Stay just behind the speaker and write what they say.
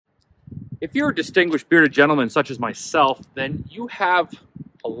If you're a distinguished bearded gentleman such as myself, then you have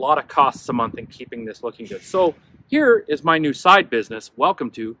a lot of costs a month in keeping this looking good. So here is my new side business. Welcome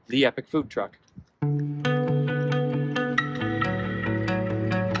to the EPIC Food Truck.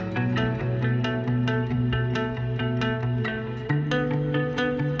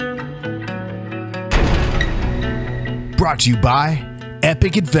 Brought to you by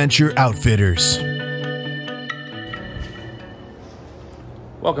EPIC Adventure Outfitters.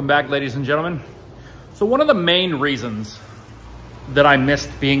 Welcome back, ladies and gentlemen. So one of the main reasons that I missed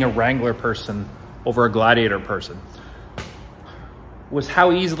being a Wrangler person over a Gladiator person was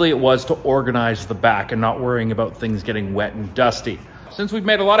how easily it was to organize the back and not worrying about things getting wet and dusty. Since we've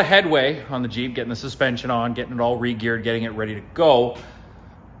made a lot of headway on the Jeep, getting the suspension on, getting it all re-geared, getting it ready to go,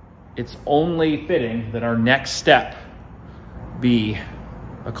 it's only fitting that our next step be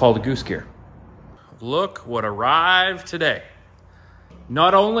a call to Goose Gear. Look what arrived today.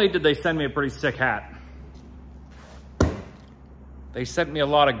 Not only did they send me a pretty sick hat, they sent me a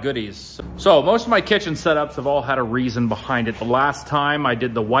lot of goodies. So most of my kitchen setups have all had a reason behind it. The last time I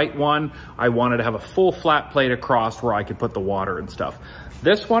did the white one, I wanted to have a full flat plate across where I could put the water and stuff.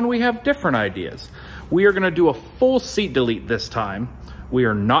 This one, we have different ideas. We are gonna do a full seat delete this time. We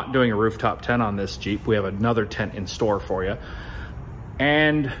are not doing a rooftop tent on this Jeep. We have another tent in store for you.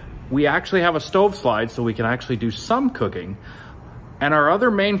 And we actually have a stove slide so we can actually do some cooking. And our other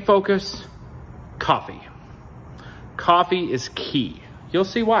main focus, coffee. Coffee is key. You'll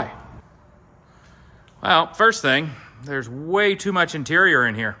see why. Well, first thing, there's way too much interior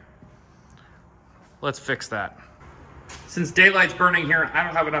in here. Let's fix that. Since daylight's burning here, I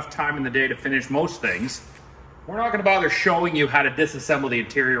don't have enough time in the day to finish most things. We're not gonna bother showing you how to disassemble the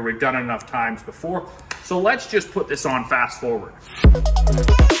interior. We've done it enough times before. So let's just put this on fast forward.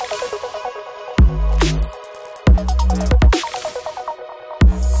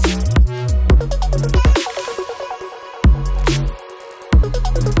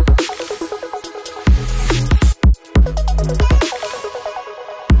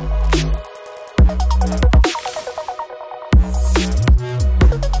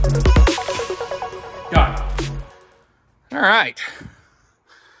 All right,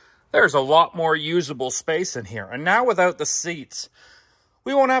 there's a lot more usable space in here. And now without the seats,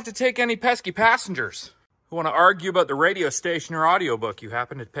 we won't have to take any pesky passengers who want to argue about the radio station or audiobook you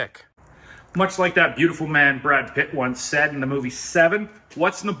happen to pick. Much like that beautiful man Brad Pitt once said in the movie Seven,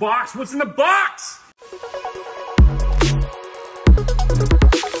 what's in the box? What's in the box?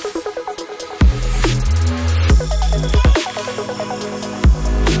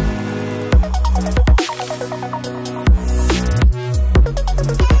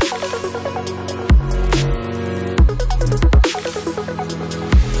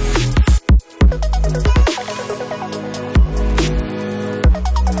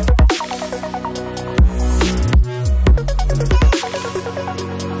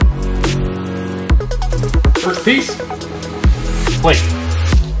 First piece, plate.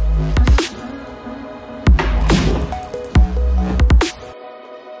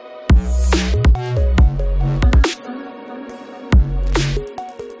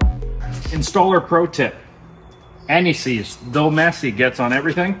 Installer pro tip. Anti-seize, though messy, gets on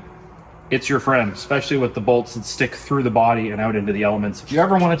everything. It's your friend, especially with the bolts that stick through the body and out into the elements. If you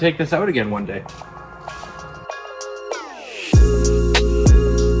ever want to take this out again one day.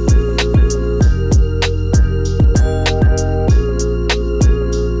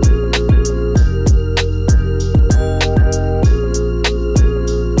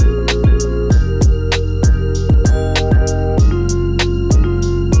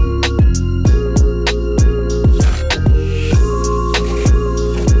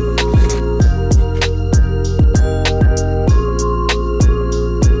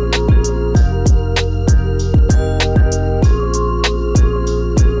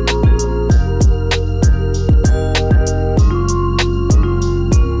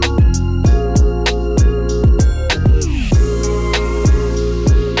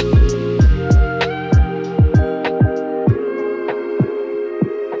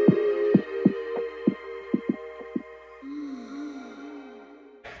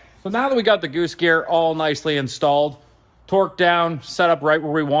 So now that we got the Goose Gear all nicely installed, torqued down, set up right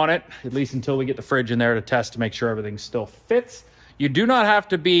where we want it, at least until we get the fridge in there to test to make sure everything still fits. You do not have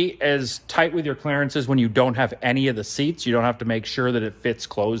to be as tight with your clearances when you don't have any of the seats. You don't have to make sure that it fits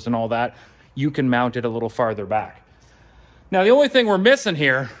closed and all that. You can mount it a little farther back. Now, the only thing we're missing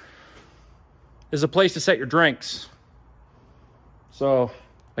here is a place to set your drinks. So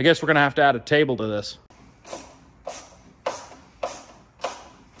I guess we're gonna have to add a table to this.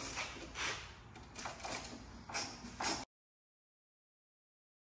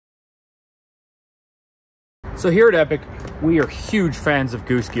 So here at EPIC, we are huge fans of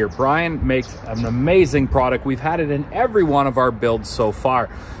Goose Gear. Brian makes an amazing product. We've had it in every one of our builds so far.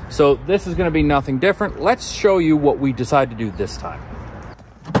 So this is gonna be nothing different. Let's show you what we decided to do this time.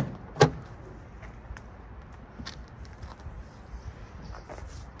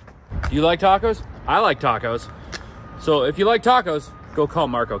 Do you like tacos? I like tacos. So if you like tacos, go call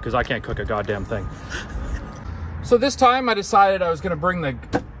Marco, because I can't cook a goddamn thing. So this time I decided I was gonna bring the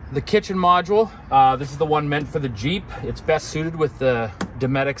kitchen module. This is the one meant for the Jeep. It's best suited with the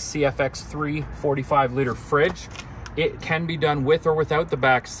Dometic CFX3 45-liter fridge. It can be done with or without the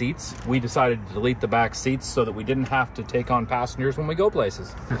back seats. We decided to delete the back seats so that we didn't have to take on passengers when we go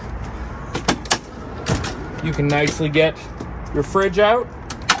places. You can nicely get your fridge out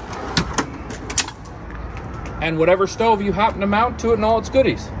and whatever stove you happen to mount to it and all its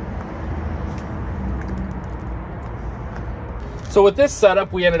goodies. So with this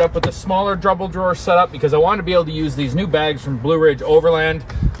setup, we ended up with a smaller double drawer setup because I wanted to be able to use these new bags from Blue Ridge Overland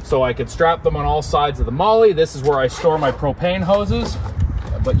so I could strap them on all sides of the MOLLE. This is where I store my propane hoses,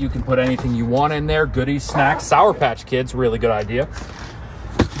 but you can put anything you want in there, goodies, snacks, Sour Patch Kids, really good idea.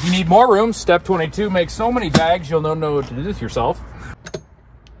 If you need more room, step 22 makes so many bags you'll know what to do with yourself.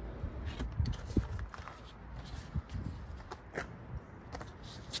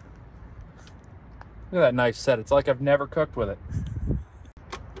 Look at that nice set. It's like I've never cooked with it.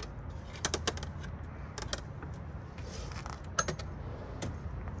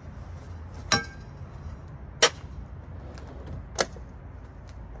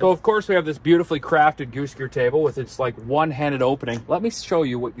 So of course we have this beautifully crafted Goose Gear table with its like one-handed opening. Let me show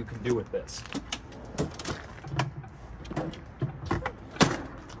you what you can do with this.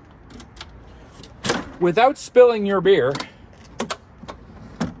 Without spilling your beer,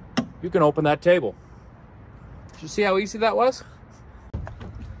 you can open that table. Did you see how easy that was?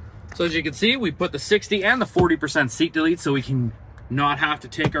 So as you can see, we put the 60 and the 40% seat delete so we can not have to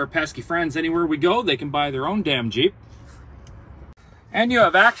take our pesky friends anywhere we go. They can buy their own damn Jeep. And you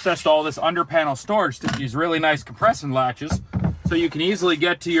have access to all this under panel storage through these really nice compression latches so you can easily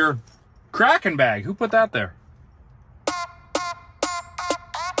get to your Kraken bag. Who put that there?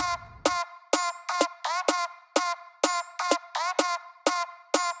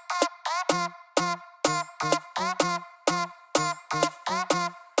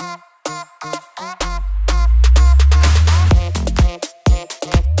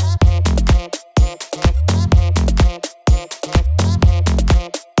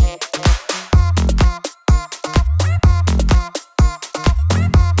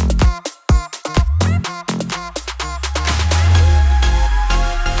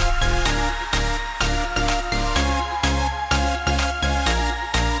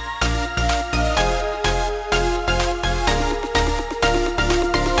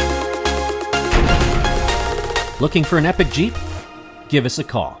 Looking for an EPIC Jeep? Give us a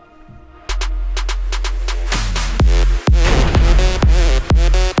call.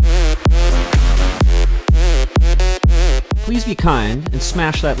 Please be kind and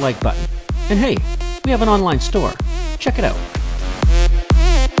smash that like button. And hey, we have an online store. Check it out.